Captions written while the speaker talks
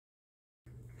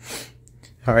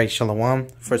All right, Shalom.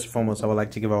 First and foremost, I would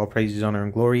like to give all praises, honor,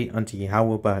 and glory unto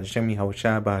Yahweh, Bahashem,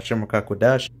 Yahushua, Bahashem,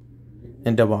 Rakakwadash,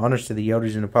 and double honors to the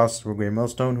elders and apostles of Great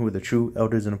Millstone, who are the true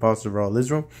elders and apostles of all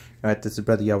Israel. All right, this is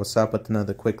Brother Yahweh with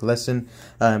another quick lesson.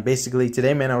 Basically,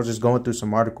 today, man, I was just going through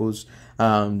some articles,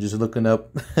 just looking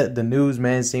up the news,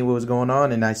 man, seeing what was going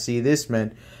on, and I see this,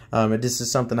 man. And this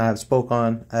is something I have spoke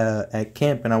on at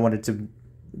camp, and I wanted to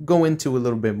go into a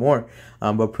little bit more.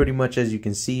 But pretty much, as you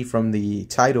can see from the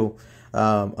title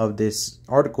of this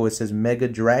article, it says mega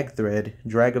drag thread,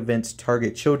 drag events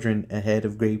target children ahead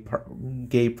of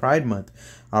Gay Pride Month.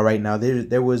 All right, now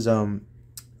there was a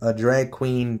drag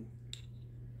queen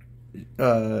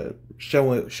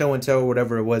show and tell,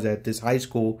 whatever it was, at this high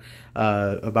school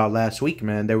about last week,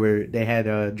 man. They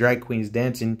had drag queens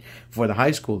dancing for the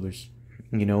high schoolers,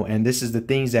 you know, and this is the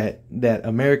things that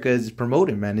America is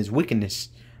promoting, man, is wickedness.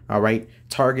 All right,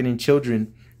 targeting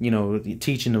children, you know,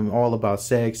 teaching them all about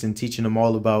sex and teaching them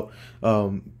all about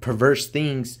perverse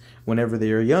things whenever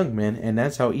they are young, man. And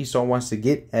that's how Esau wants to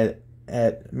get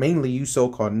at mainly you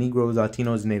so-called Negroes,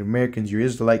 Latinos, and Native Americans, your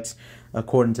Israelites,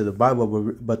 according to the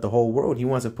Bible, but the whole world. He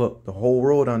wants to put the whole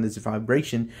world on this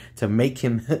vibration to make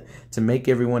him, to make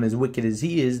everyone as wicked as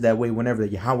he is. That way, whenever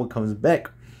Yahweh comes back,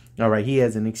 all right, he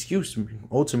has an excuse,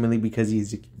 ultimately, because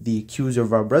he's the accuser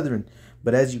of our brethren.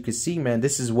 But as you can see, man,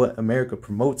 this is what America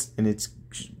promotes, and it's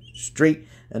straight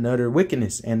and utter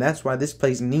wickedness. And that's why this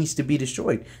place needs to be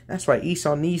destroyed. That's why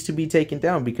Esau needs to be taken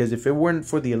down, because if it weren't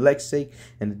for the elect's sake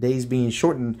and the days being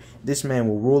shortened, this man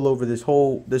will rule over this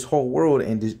whole world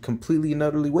and just completely and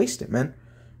utterly waste it, man.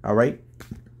 All right.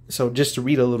 So just to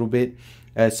read a little bit,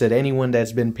 it said, anyone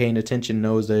that's been paying attention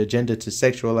knows the agenda to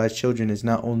sexualize children is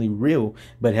not only real,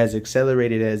 but has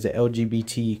accelerated as the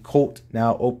LGBT cult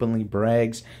now openly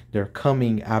brags they're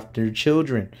coming after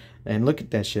children. And look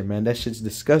at that shit, man. That shit's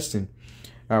disgusting.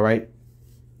 All right.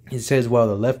 It says, while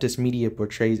the leftist media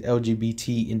portrays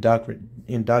LGBT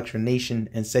indoctrination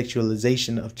and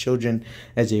sexualization of children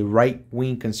as a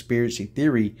right-wing conspiracy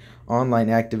theory, online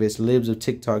activist Libs of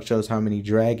TikTok shows how many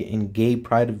drag and gay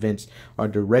pride events are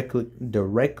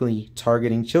directly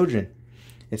targeting children.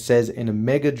 It says, in a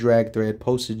mega drag thread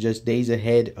posted just days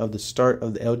ahead of the start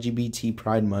of the LGBT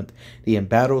Pride Month, the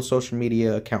embattled social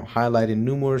media account highlighted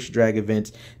numerous drag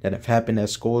events that have happened at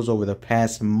schools over the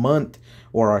past month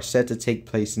or are set to take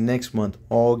place next month,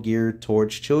 all geared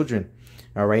towards children.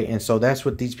 All right, and so that's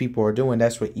what these people are doing.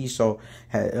 That's what Esau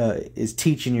is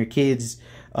teaching your kids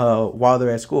while they're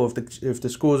at school. If the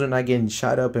schools are not getting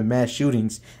shot up in mass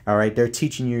shootings, all right, they're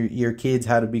teaching your kids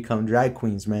how to become drag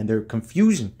queens, man. They're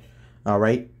confusion. All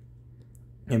right,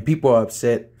 and people are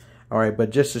upset. All right, but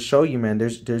just to show you, man,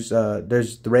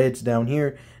 there's threads down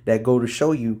here that go to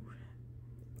show you.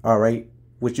 All right,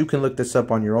 which you can look this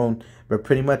up on your own, but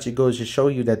pretty much it goes to show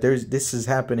you that this is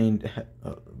happening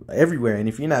everywhere. And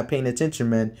if you're not paying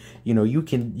attention, man, you know, you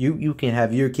can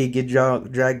have your kid get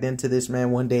dragged into this,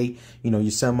 man. One day, you know, your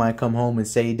son might come home and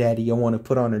say, "Daddy, I want to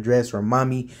put on a dress," or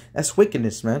 "Mommy." That's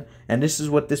wickedness, man. And this is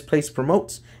what this place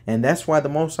promotes, and that's why the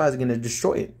Most High is going to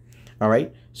destroy it. All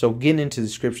right, so getting into the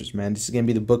scriptures, man. This is going to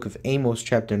be the book of Amos,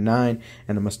 chapter 9, and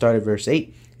I'm going to start at verse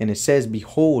 8. And it says,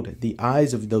 behold, the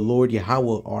eyes of the Lord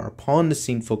Yahweh are upon the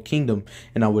sinful kingdom,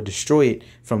 and I will destroy it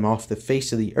from off the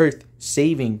face of the earth,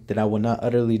 saving that I will not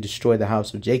utterly destroy the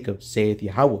house of Jacob, saith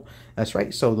Yahweh. That's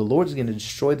right. So the Lord is going to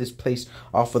destroy this place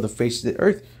off of the face of the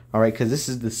earth. All right, because this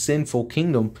is the sinful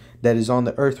kingdom that is on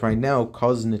the earth right now,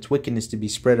 causing its wickedness to be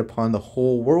spread upon the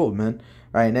whole world, man.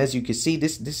 All right, and as you can see,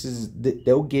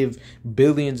 they'll give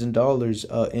billions of dollars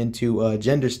into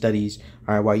gender studies.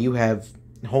 All right, while you have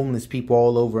homeless people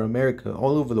all over America,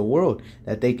 all over the world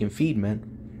that they can feed,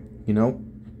 man. You know,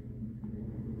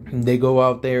 they go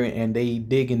out there and they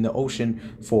dig in the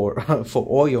ocean for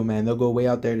oil, man. They'll go way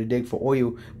out there to dig for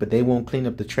oil, but they won't clean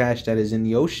up the trash that is in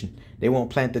the ocean. They won't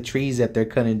plant the trees that they're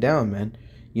cutting down, man.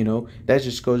 You know, that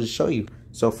just goes to show you.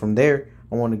 So from there,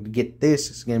 I wanted to get this.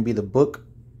 It's going to be the book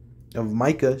of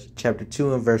Micah, chapter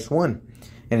 2 and verse 1.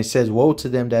 And it says, woe to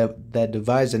them that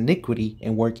devise iniquity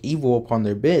and work evil upon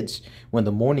their beds. When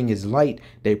the morning is light,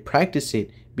 they practice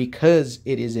it because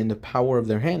it is in the power of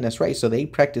their hand. That's right. So they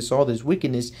practice all this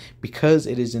wickedness because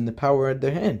it is in the power of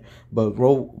their hand. But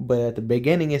at the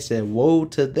beginning, it said, woe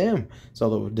to them. So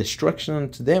the destruction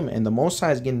unto them. And the Most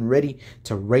High is getting ready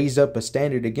to raise up a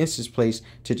standard against this place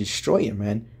to destroy it,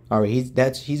 man. All right, he's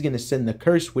going to send the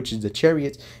curse, which is the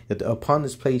chariots, upon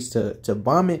this place to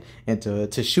bomb it and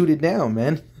to shoot it down,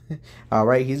 man. All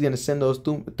right, he's going to send those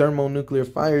thermonuclear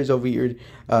fires over your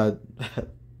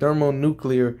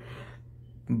thermonuclear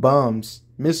bombs,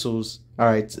 missiles, all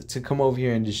right, to come over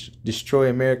here and just destroy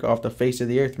America off the face of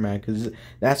the earth, man, because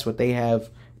that's what they have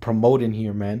promoting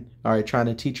here, man. All right, trying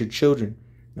to teach your children.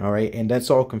 All right, and that's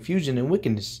all confusion and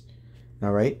wickedness.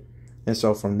 All right, and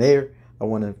so from there, I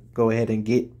want to go ahead and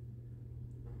get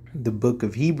the book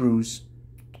of Hebrews.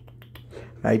 All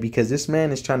right, because this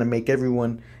man is trying to make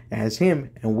everyone as him,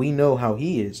 and we know how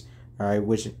he is. All right,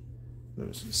 which is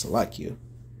Salakia.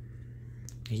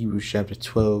 Hebrews chapter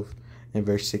 12 and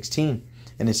verse 16.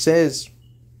 And it says,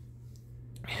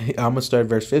 I'm going to start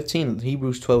verse 15.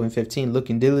 Hebrews 12 and 15.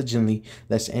 Looking diligently,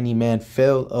 lest any man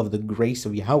fail of the grace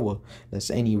of Yahweh,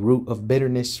 lest any root of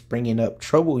bitterness springing up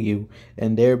trouble you,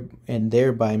 and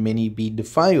thereby many be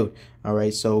defiled. All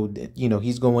right, so,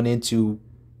 he's going into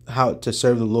how to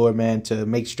serve the Lord, man, to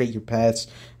make straight your paths.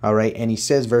 All right, and he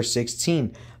says, verse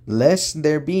 16, lest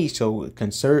there be, so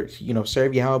serve Yahweh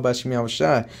B'Shem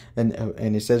Yahushua,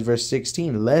 and it says verse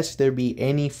 16, lest there be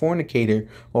any fornicator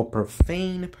or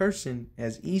profane person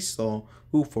as Esau,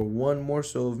 who for one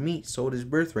morsel of meat sold his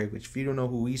birthright. Which, if you don't know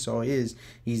who Esau is,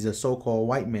 he's a so-called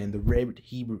white man, the red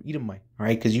Hebrew Edomite. All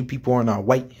right, because you people are not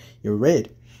white, you're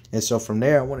red. And so from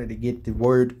there, I wanted to get the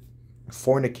word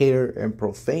fornicator and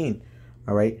profane.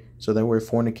 All right, so that word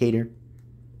fornicator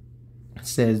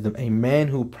says a man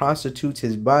who prostitutes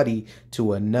his body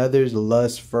to another's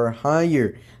lust for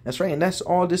hire. That's right, and that's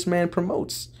all this man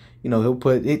promotes. He'll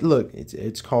put it. Look,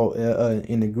 it's called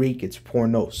in the Greek, it's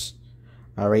pornos.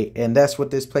 All right, and that's what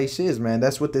this place is, man.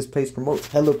 That's what this place promotes.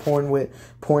 Hella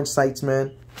porn sites,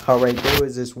 man. All right, there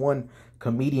was this one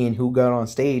comedian who got on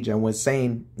stage and was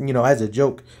saying, as a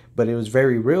joke, but it was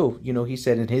very real. He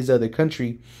said in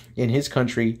his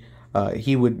country,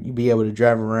 he would be able to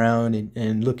drive around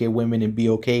and look at women and be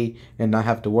okay and not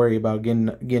have to worry about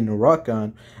getting a rock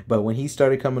on. But when he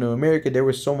started coming to America, there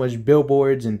was so much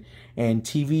billboards and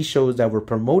TV shows that were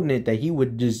promoting it that he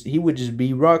would just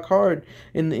be rock hard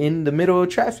in the middle of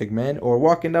traffic, man, or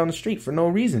walking down the street for no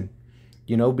reason,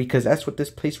 because that's what this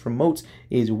place promotes,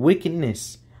 is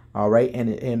wickedness. All right,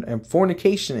 and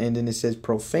fornication, and then it says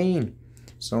profane.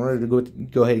 So in order to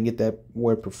go ahead and get that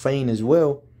word profane as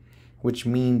well, which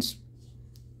means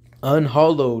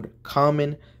unhallowed,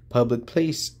 common, public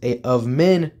place of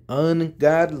men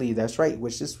ungodly. That's right,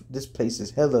 which this place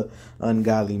is hella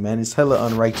ungodly, man. It's hella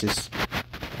unrighteous,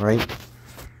 right?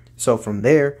 So from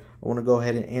there, I want to go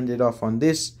ahead and end it off on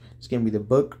this. It's going to be the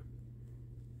book.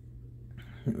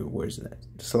 Where's that?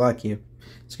 Salakia.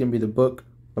 It's going to be the book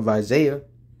of Isaiah,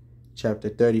 chapter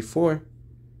 34.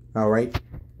 All right.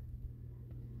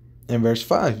 And verse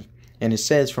 5. And it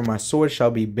says, for my sword shall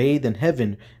be bathed in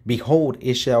heaven. Behold,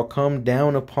 it shall come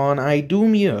down upon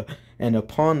Idumea and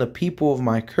upon the people of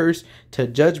my curse to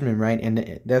judgment, right?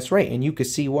 And that's right. And you can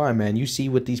see why, man. You see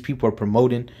what these people are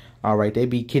promoting. All right. They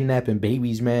be kidnapping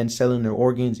babies, man, selling their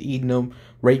organs, eating them,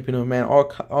 raping them, man,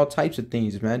 all types of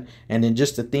things, man. And then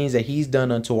just the things that he's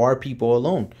done unto our people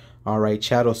alone. All right.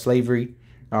 Chattel slavery.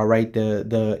 All right.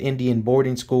 The Indian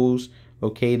boarding schools.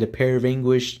 Okay. The pair of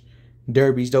English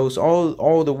derbies, those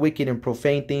all the wicked and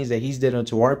profane things that he's did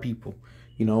unto our people.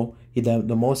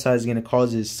 The Most High is going to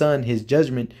cause his son, his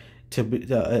judgment, to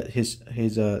his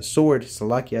sword,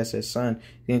 Salakia says son,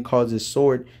 he's going to cause his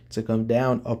sword to come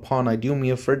down upon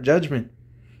Idumea for judgment.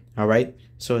 All right,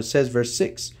 so it says verse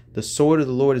 6, the sword of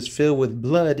the Lord is filled with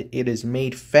blood, it is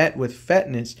made fat with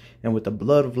fatness, and with the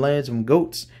blood of lambs and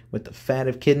goats, with the fat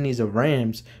of kidneys of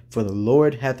rams. For the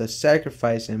Lord hath a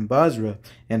sacrifice in Basra,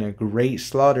 and a great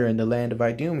slaughter in the land of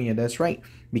Idumea. That's right,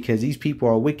 because these people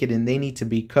are wicked, and they need to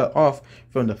be cut off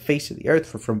from the face of the earth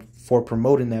for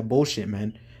promoting that bullshit,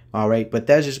 man. All right, but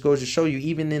that just goes to show you,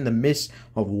 even in the midst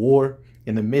of war,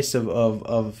 in the midst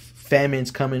of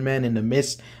famines coming, man, in the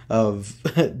midst of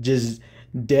just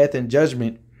death and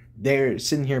judgment, they're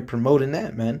sitting here promoting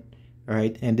that, man. All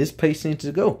right, and this place needs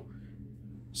to go.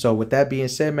 So with that being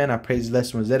said, man, I pray this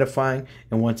lesson was edifying.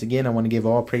 And once again, I want to give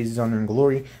all praises, honor, and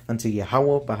glory unto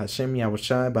Yahweh, B'Hashem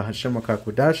Yahushai, B'Hashem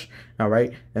HaKakodash. All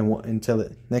right, and until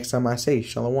next time I say,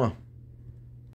 Shalom.